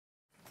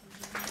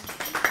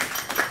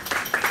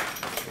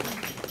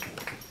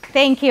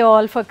Thank you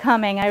all for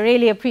coming. I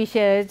really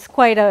appreciate it. It's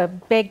quite a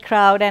big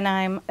crowd, and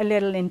I'm a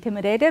little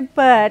intimidated,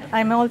 but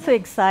I'm also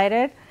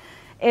excited.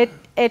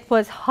 It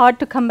was hard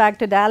to come back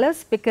to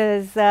Dallas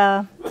because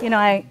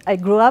I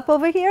grew up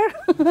over here,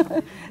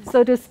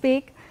 so to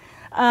speak.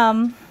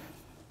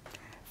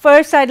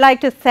 First, I'd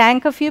like to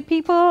thank a few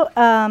people.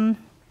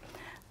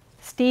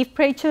 Steve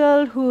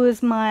Prachel, who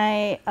is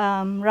my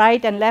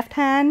right and left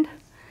hand,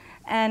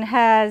 and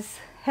has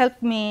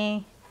helped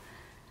me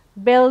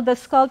build the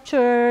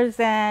sculptures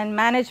and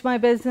manage my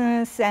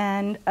business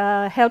and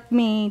help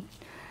me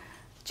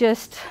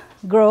just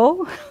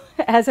grow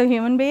as a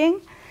human being.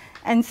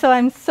 And so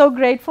I'm so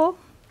grateful.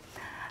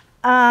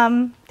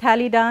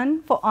 Tally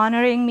Dunn for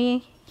honoring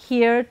me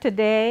here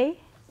today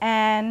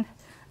and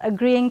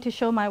agreeing to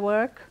show my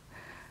work.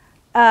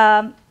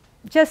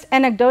 Just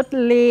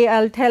anecdotally,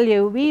 I'll tell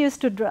you,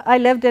 I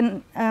lived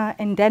in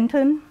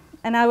Denton,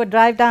 and I would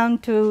drive down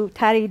to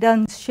Tally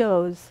Dunn's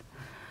shows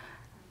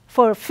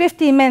for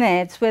 50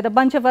 minutes with a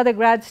bunch of other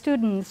grad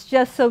students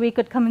just so we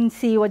could come and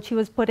see what she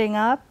was putting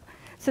up.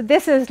 So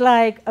this is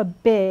like a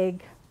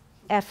big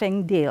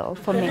effing deal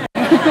for me.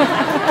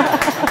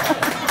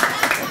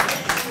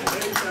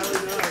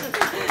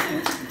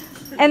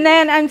 And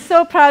then I'm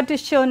so proud to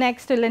show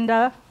next to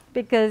Linda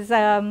because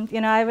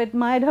I've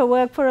admired her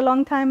work for a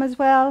long time as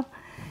well.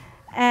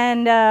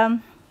 And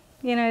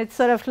it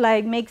sort of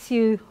like makes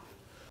you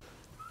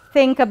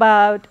think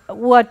about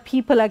what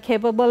people are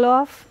capable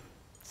of.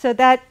 So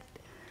that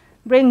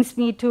brings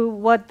me to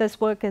what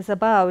this work is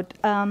about.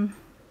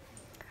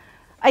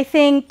 I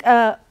think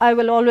I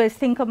will always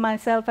think of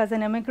myself as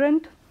an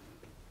immigrant.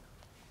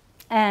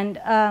 And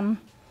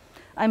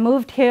I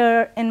moved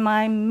here in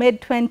my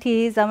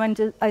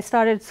mid-20s. I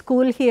started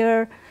school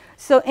here.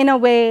 So in a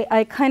way,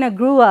 I kind of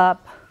grew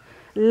up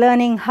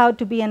learning how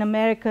to be an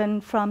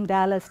American from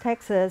Dallas,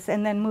 Texas,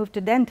 and then moved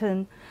to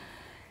Denton.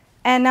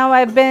 And now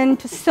I've been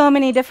to so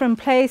many different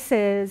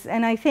places.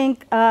 And I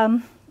think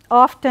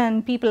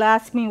often people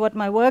ask me what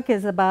my work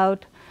is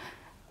about.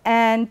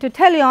 And to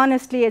tell you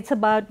honestly, it's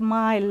about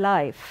my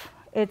life.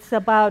 It's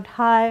about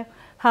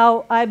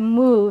how I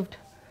moved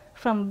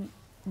from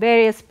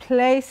various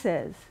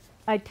places,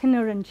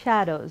 itinerant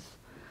shadows.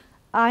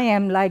 I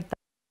am like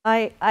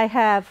that. I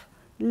have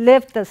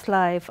lived this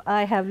life.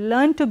 I have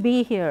learned to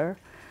be here.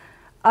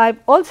 I've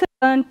also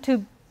learned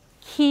to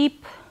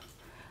keep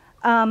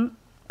a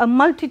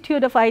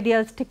multitude of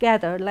ideas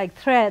together, like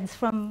threads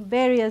from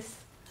various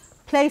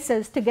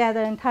places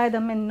together and tie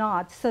them in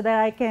knots so that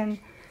I can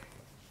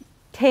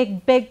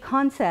take big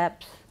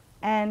concepts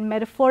and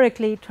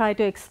metaphorically try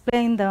to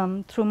explain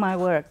them through my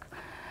work.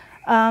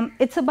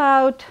 It's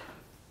about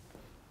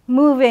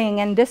moving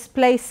and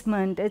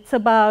displacement. It's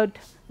about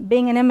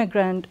being an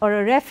immigrant or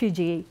a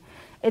refugee.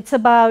 It's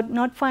about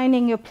not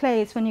finding your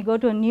place when you go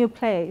to a new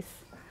place,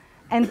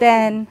 and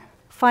then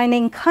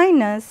finding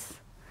kindness,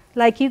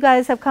 like you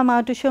guys have come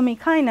out to show me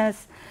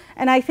kindness.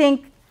 And I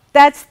think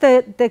that's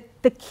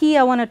the key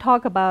I want to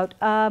talk about.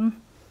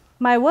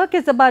 My work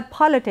is about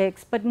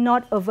politics, but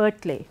not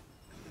overtly.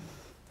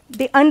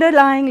 The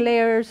underlying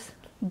layers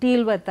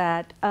deal with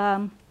that.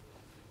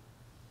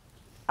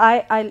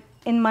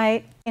 In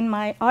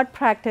my art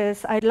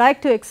practice, I'd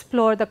like to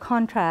explore the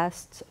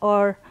contrasts,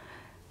 or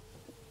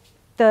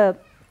the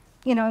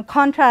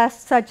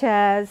contrasts such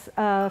as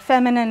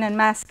feminine and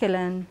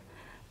masculine,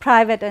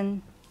 private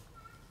and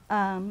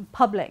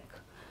public,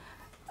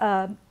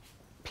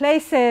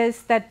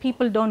 places that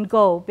people don't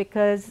go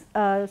because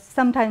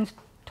sometimes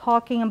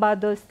talking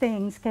about those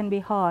things can be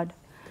hard.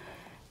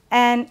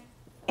 And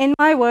in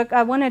my work,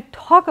 I want to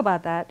talk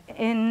about that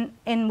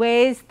in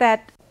ways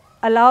that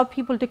allow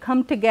people to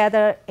come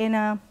together in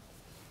a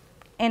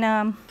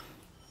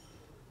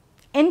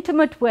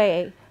intimate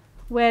way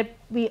where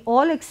we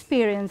all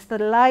experience the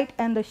light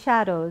and the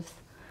shadows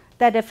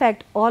that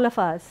affect all of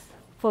us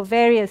for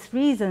various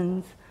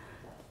reasons,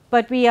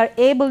 but we are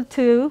able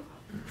to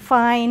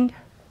find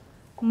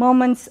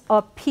moments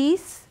of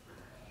peace,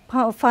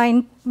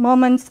 find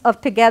moments of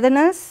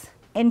togetherness,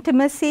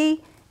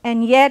 intimacy,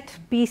 and yet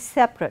be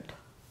separate.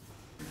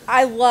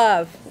 I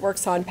love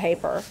works on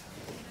paper,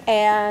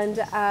 and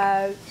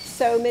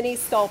so many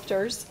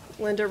sculptors,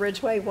 Linda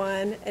Ridgway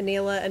one,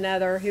 Anila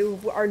another, who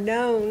are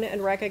known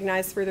and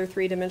recognized for their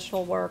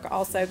three-dimensional work,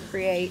 also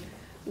create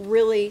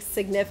really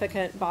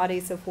significant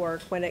bodies of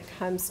work when it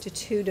comes to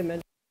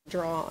two-dimensional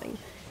drawing.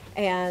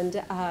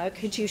 And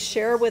could you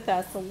share with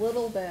us a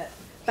little bit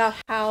about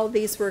how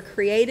these were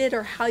created,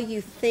 or how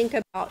you think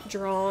about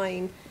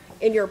drawing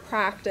in your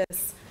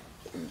practice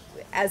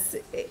as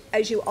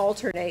you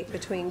alternate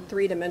between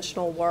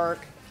three-dimensional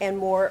work and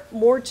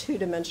more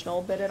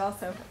two-dimensional, but it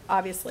also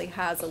obviously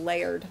has a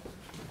layered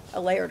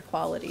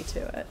quality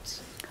to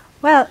it?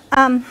 Well,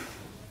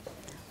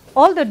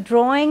 all the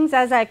drawings,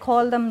 as I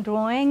call them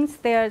drawings,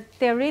 they're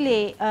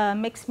really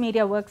mixed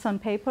media works on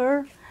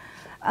paper.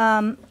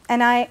 And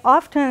I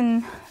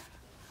often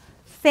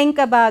think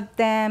about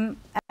them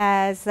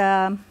as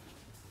sort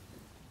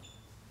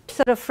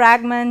of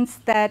fragments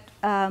that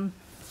kind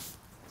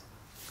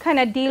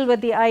of deal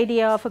with the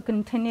idea of a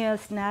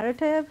continuous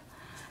narrative.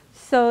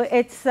 So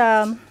it's,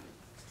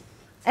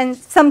 and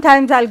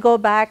sometimes I'll go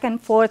back and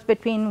forth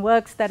between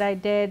works that I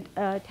did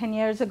 10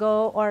 years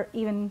ago or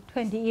even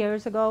 20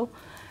 years ago.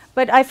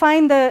 But I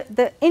find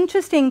the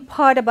interesting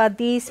part about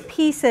these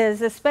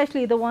pieces,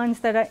 especially the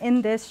ones that are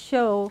in this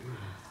show,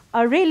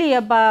 are really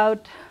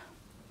about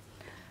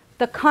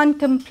the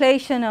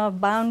contemplation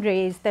of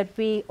boundaries that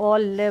we all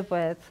live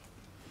with.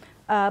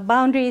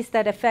 Boundaries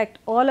that affect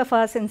all of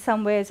us in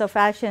some ways or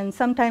fashion.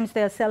 Sometimes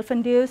they are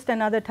self-induced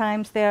and other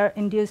times they are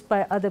induced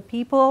by other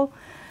people.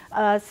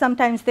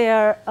 Sometimes they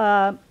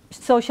are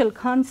social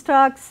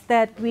constructs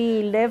that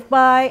we live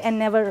by and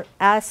never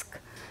ask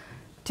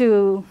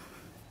to,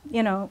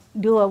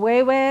 do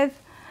away with.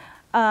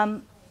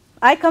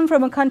 I come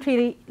from a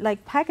country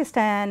like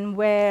Pakistan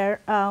where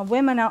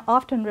women are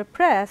often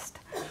repressed.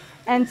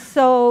 And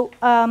so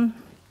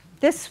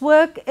this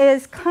work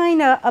is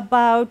kind of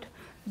about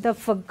the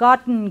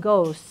forgotten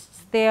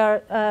ghosts. They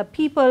are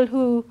people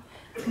who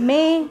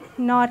may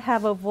not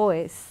have a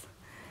voice.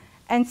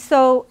 And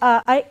so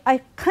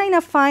I kind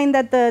of find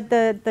that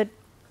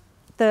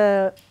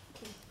the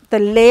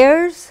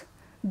layers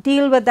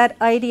deal with that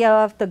idea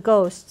of the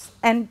ghosts.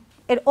 And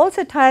it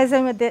also ties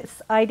in with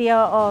this idea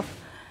of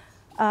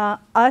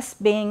us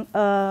being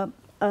a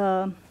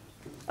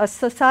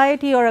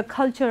society or a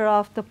culture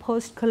of the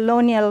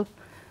post-colonial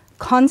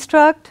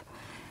construct.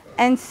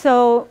 And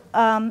so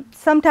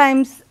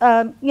sometimes,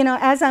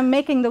 as I'm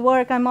making the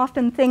work, I'm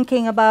often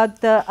thinking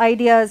about the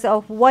ideas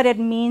of what it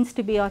means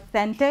to be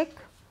authentic.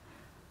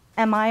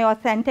 Am I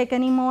authentic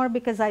anymore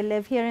because I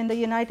live here in the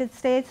United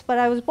States? But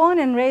I was born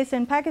and raised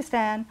in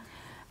Pakistan,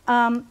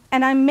 and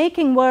I'm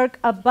making work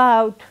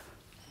about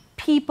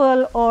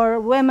people or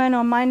women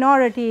or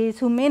minorities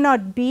who may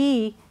not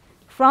be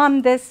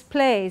from this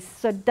place.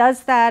 So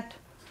does that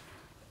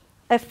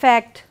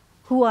affect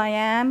who I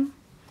am?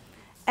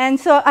 And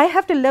so I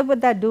have to live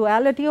with that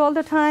duality all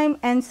the time.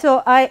 And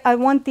so I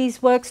want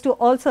these works to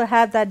also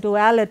have that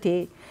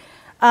duality.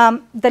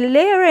 The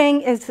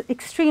layering is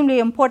extremely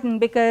important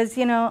because,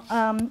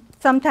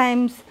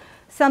 sometimes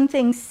some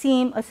things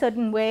seem a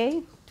certain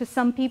way to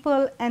some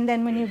people. And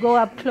then when you go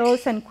up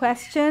close and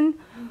question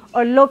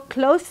or look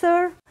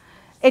closer,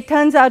 it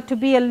turns out to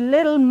be a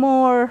little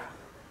more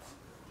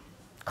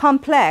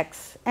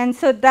complex. And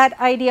so that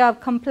idea of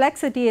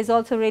complexity is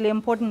also really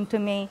important to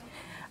me.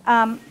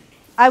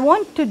 I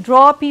want to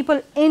draw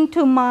people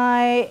into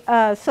my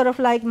sort of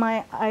like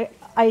my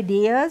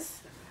ideas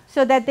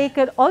so that they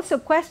could also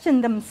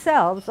question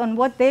themselves on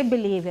what they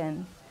believe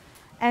in.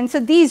 And so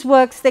these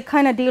works, they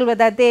kind of deal with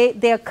that.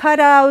 They are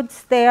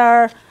cutouts, they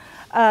are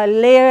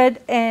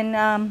layered in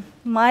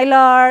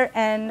mylar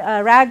and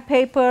rag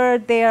paper.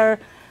 They are,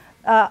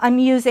 I'm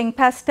using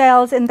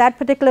pastels. In that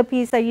particular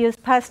piece, I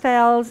used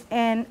pastels.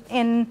 And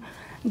in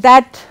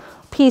that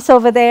piece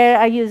over there,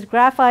 I used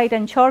graphite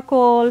and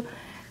charcoal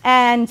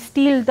and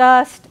steel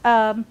dust.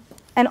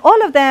 And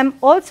all of them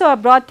also are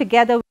brought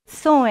together with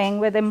sewing,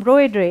 with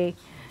embroidery,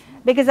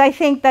 because I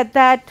think that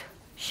that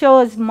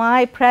shows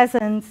my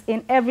presence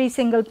in every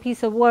single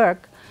piece of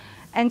work.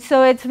 And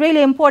so it's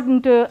really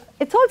important to,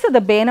 it's also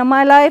the bane of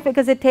my life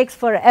because it takes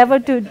forever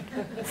to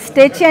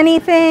stitch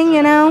anything,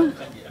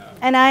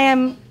 And I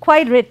am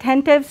quite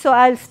retentive, so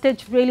I'll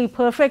stitch really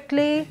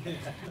perfectly.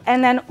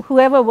 And then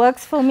whoever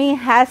works for me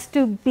has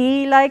to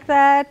be like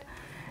that.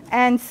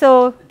 And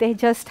so they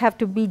just have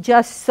to be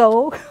just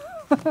so.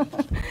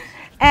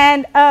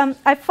 And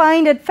I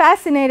find it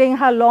fascinating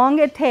how long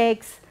it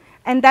takes.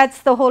 And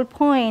that's the whole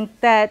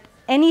point, that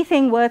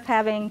anything worth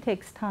having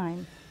takes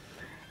time.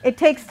 It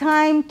takes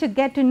time to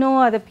get to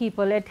know other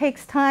people. It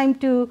takes time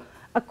to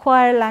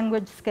acquire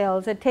language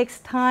skills. It takes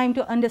time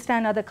to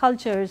understand other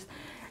cultures.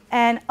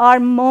 And our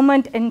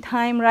moment in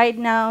time right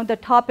now, the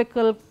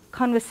topical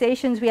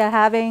conversations we are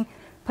having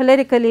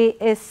politically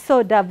is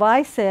so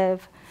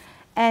divisive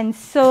and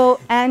so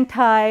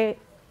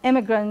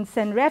anti-immigrants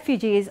and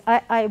refugees.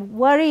 I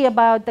worry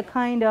about the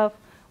kind of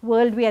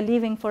world we are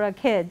leaving for our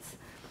kids.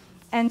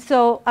 And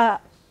so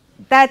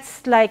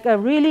that's like a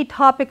really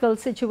topical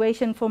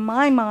situation for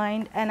my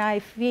mind, and I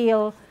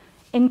feel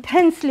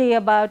intensely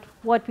about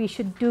what we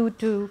should do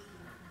to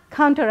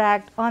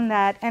counteract on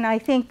that. And I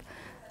think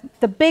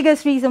the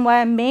biggest reason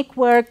why I make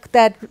work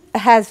that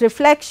has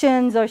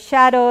reflections or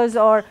shadows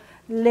or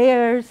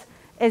layers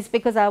is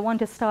because I want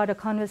to start a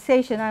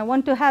conversation. I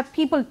want to have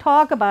people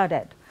talk about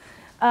it.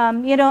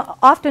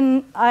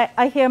 Often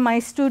I hear my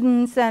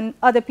students and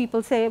other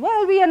people say,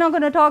 well, we are not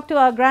going to talk to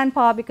our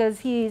grandpa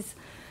because he's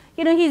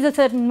a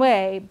certain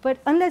way. But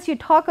unless you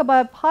talk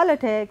about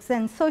politics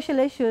and social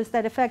issues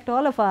that affect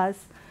all of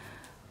us,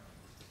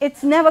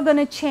 it's never going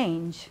to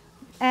change.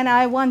 And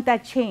I want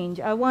that change.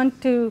 I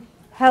want to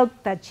help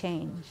that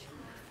change.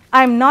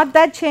 I'm not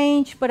that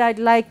change, but I'd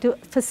like to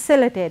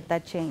facilitate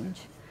that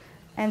change.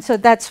 And so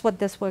that's what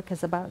this work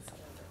is about.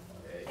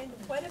 And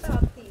what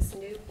about these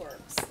new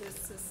works?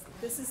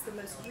 This is the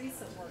most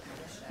recent work.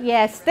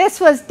 Yes, this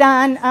was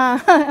done.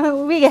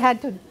 We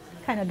had to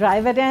kind of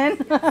drive it in.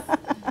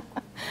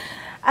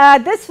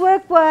 This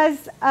work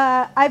was,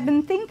 I've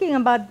been thinking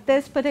about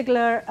this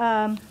particular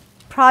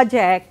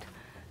project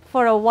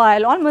for a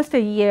while, almost a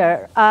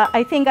year.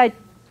 I think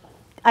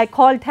I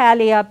called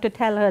Tally up to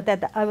tell her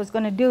that I was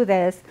going to do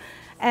this.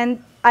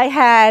 And I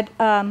had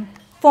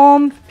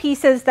foam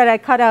pieces that I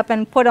cut up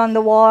and put on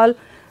the wall,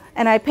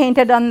 and I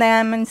painted on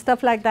them and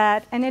stuff like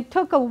that. And it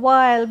took a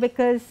while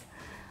because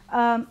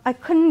I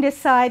couldn't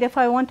decide if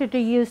I wanted to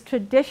use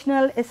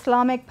traditional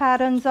Islamic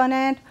patterns on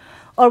it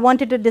or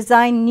wanted to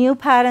design new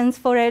patterns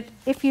for it.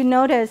 If you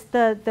notice,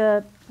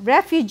 the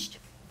refuge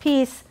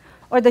piece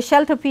or the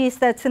shelter piece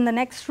that's in the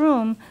next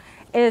room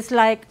is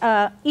like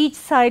each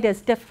side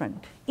is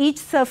different. Each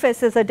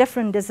surface is a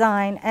different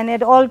design, and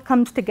it all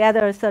comes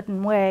together a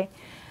certain way.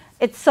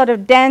 It's sort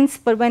of dense,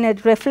 but when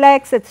it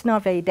reflects, it's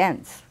not very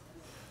dense.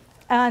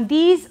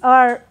 These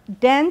are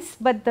dense,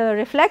 but the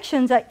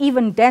reflections are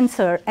even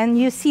denser, and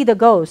you see the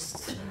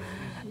ghosts.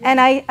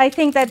 And I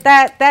think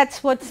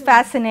that's what's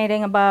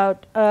fascinating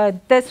about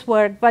this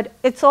work, but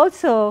it's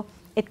also,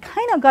 it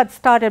kind of got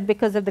started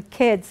because of the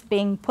kids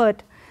being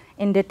put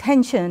in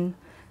detention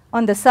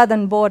on the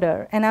southern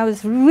border, and I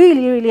was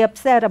really, really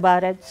upset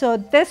about it. So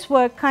this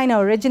work kind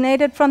of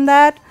originated from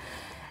that.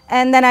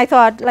 And then I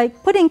thought,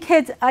 like, putting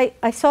kids,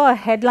 I saw a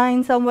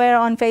headline somewhere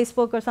on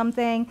Facebook or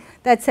something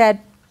that said,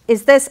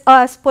 is this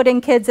us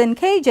putting kids in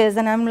cages?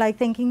 And I'm like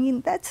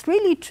thinking, that's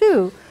really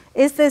true.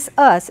 Is this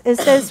us? Is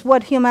this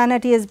what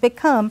humanity has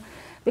become?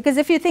 Because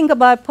if you think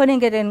about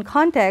putting it in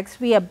context,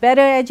 we are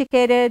better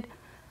educated,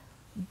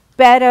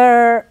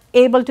 better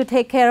able to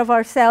take care of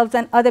ourselves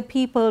and other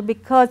people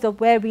because of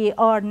where we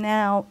are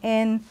now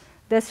in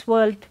this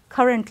world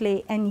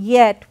currently, and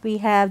yet we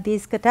have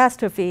these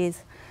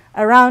catastrophes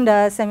around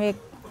us, and we're,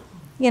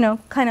 you know,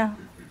 kind of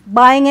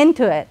buying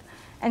into it.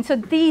 And so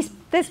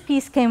this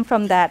piece came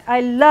from that.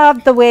 I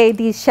love the way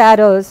these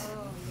shadows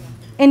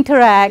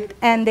interact,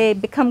 and they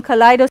become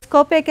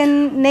kaleidoscopic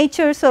in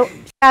nature, so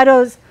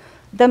shadows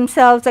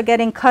themselves are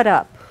getting cut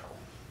up.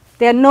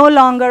 They're no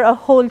longer a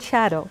whole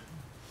shadow.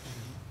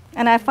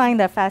 And I find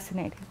that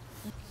fascinating.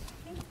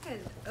 I think we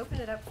could open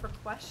it up for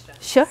questions.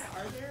 Sure.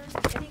 Are there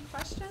any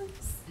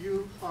questions?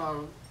 You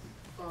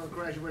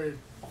graduated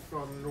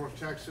from North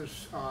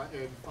Texas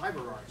in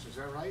fiber arts, is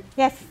that right?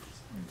 Yes.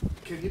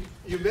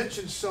 You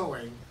mentioned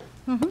sewing.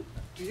 Mm-hmm.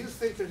 Do you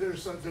think that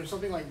there's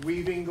something like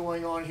weaving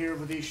going on here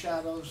with these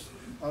shadows?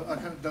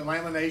 Kind of the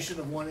lamination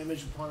of one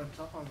image upon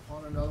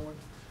another one?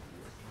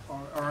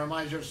 Or am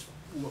I just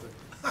woofing?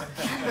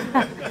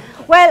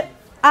 Well,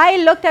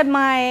 I looked at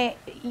my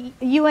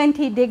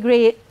UNT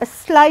degree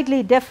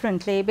slightly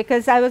differently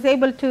because I was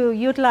able to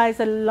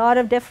utilize a lot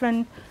of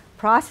different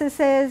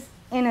processes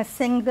in a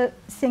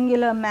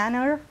singular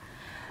manner.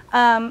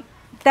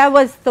 That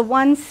was the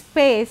one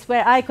space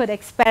where I could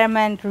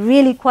experiment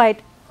really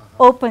quite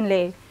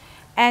openly.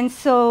 And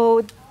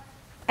so,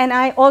 and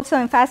I also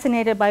am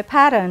fascinated by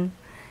pattern.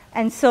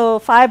 And so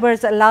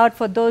fibers allowed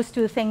for those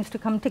two things to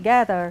come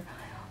together.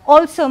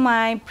 Also,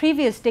 my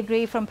previous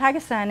degree from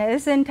Pakistan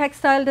is in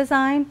textile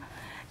design.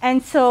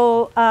 And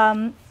so,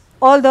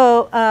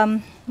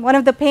 although one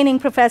of the painting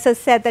professors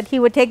said that he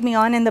would take me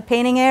on in the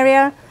painting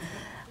area,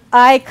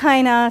 I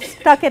kind of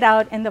stuck it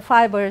out in the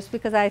fibers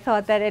because I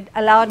thought that it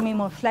allowed me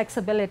more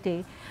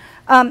flexibility.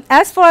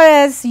 As far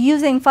as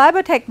using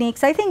fiber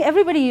techniques, I think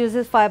everybody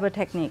uses fiber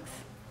techniques.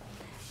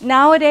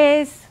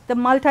 Nowadays, the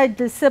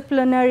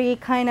multidisciplinary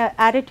kind of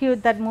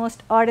attitude that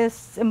most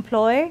artists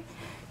employ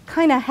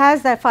kind of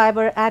has that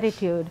fiber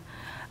attitude.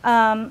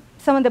 Some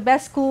of the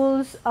best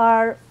schools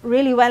are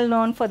really well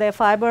known for their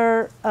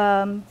fiber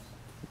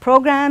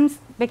programs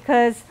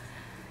because,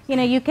 you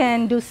know, you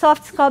can do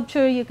soft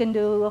sculpture, you can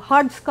do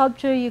hard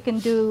sculpture, you can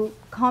do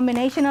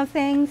combination of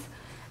things,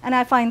 and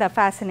I find that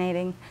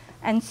fascinating.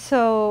 And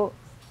so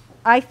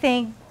I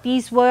think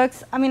these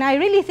works, I mean, I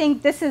really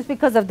think this is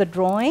because of the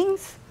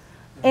drawings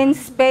in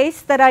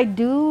space that I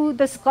do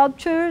the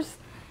sculptures.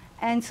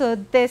 And so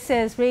this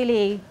is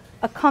really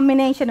a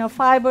combination of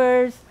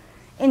fibers,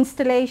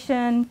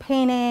 installation,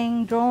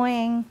 painting,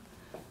 drawing,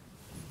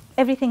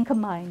 everything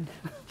combined.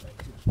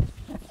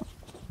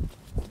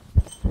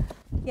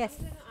 Yes.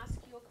 I'm going to ask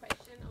you a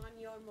question on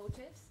your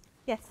motifs.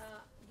 Yes.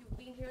 You've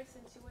been here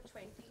since you were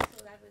 20,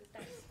 so that's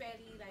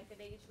fairly like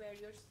an age where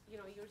you're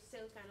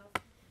still kind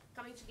of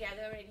coming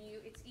together, and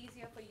it's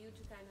easier for you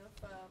to kind of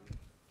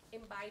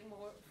imbibe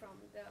more from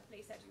the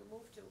place that you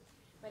moved to.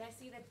 But I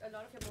see that a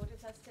lot of your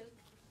motifs are still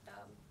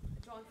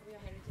drawn from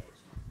your heritage.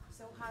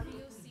 So how do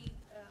you see?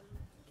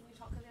 Can you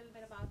talk a little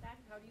bit about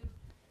that? How do you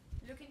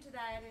look into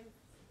that and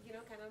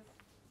kind of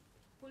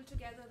pull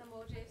together the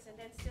motifs and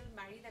then still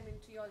marry them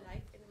into your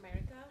life in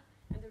America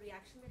and the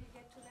reaction that you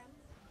get to them?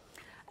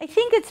 I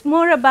think it's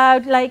more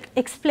about like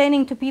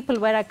explaining to people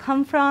where I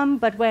come from,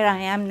 but where I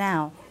am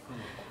now.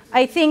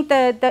 I think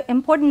the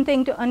important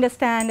thing to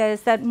understand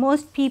is that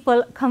most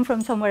people come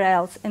from somewhere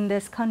else in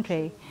this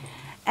country.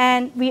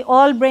 And we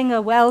all bring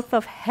a wealth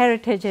of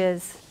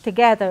heritages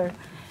together.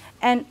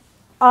 And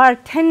our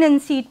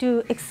tendency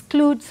to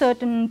exclude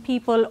certain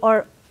people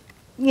or,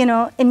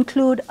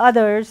 include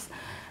others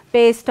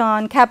based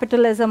on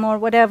capitalism or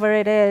whatever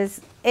it is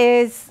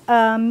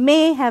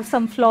may have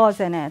some flaws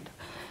in it.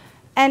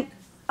 And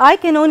I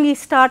can only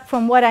start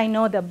from what I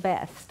know the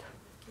best.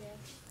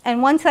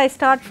 And once I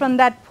start from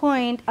that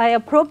point, I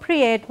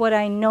appropriate what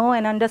I know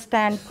and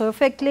understand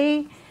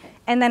perfectly,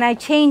 and then I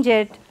change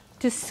it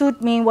to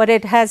suit me what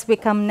it has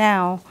become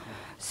now.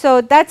 So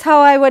that's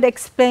how I would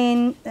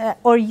explain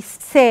or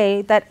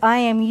say that I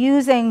am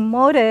using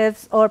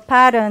motifs or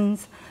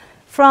patterns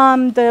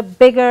from the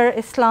bigger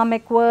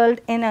Islamic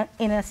world in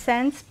a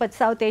sense, but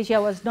South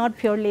Asia was not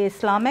purely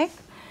Islamic.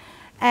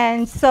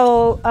 And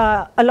so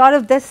a lot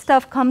of this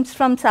stuff comes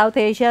from South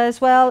Asia as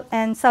well,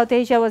 and South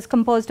Asia was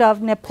composed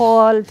of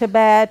Nepal,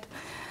 Tibet,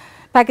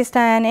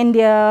 Pakistan,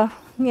 India,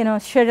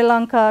 Sri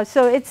Lanka.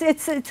 So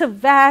it's a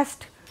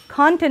vast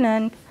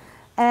continent,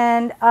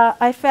 and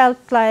I felt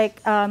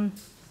like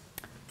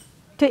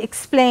to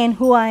explain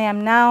who I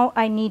am now,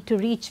 I need to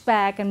reach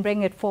back and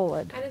bring it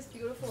forward. And it's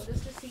beautiful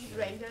just to see it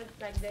rendered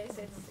like this.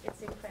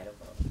 It's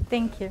incredible.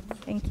 Thank you.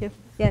 Thank you.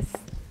 Yes.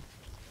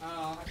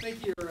 I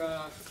think your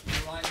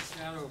light and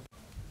shadow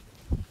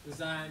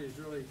design is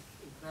really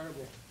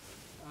incredible.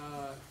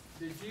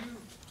 Did you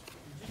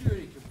do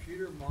any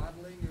computer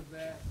modeling of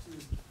that to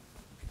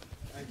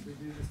actually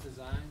do this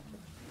design?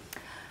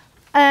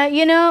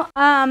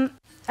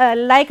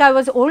 Like I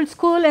was old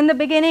school in the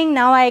beginning,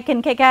 now I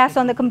can kick ass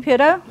on the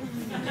computer.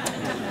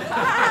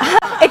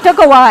 It took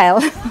a while.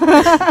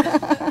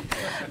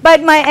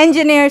 But my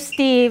engineer,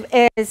 Steve,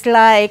 is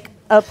like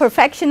a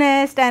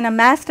perfectionist and a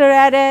master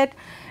at it.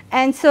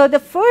 And so the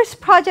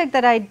first project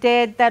that I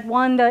did that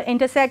won the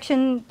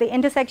intersection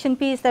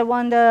piece that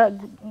won the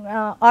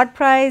art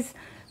prize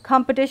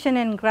competition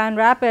in Grand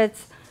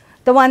Rapids,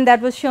 the one that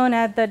was shown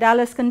at the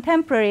Dallas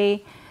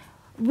Contemporary,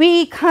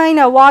 we kind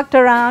of walked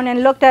around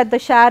and looked at the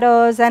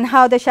shadows and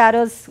how the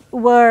shadows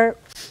were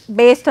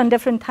based on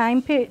different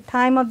time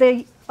of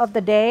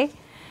the day.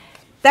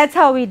 That's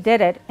how we did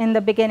it in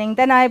the beginning.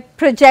 Then I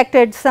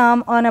projected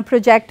some on a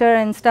projector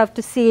and stuff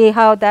to see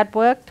how that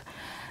worked.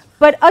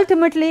 But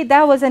ultimately,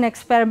 that was an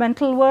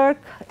experimental work,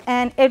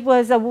 and it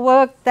was a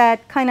work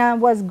that kind of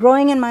was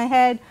growing in my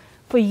head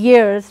for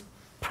years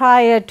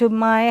prior to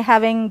my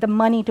having the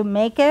money to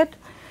make it.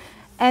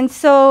 And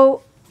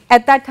so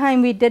at that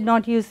time, we did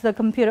not use the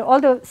computer,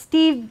 although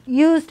Steve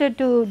used it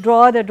to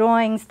draw the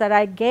drawings that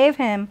I gave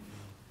him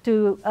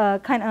to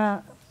kind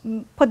of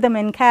put them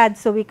in CAD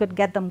so we could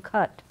get them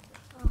cut.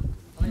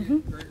 I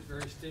think it's very,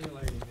 very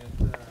stimulating,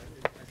 and it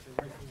actually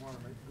makes me want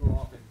to go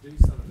off and do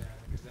some of that,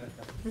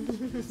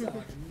 because it's like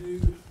a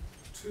new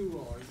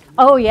tool.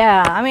 Oh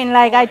yeah, I mean,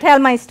 like I tell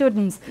my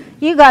students,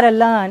 you got to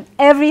learn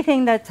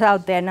everything that's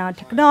out there now.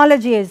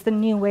 Technology is the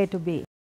new way to be.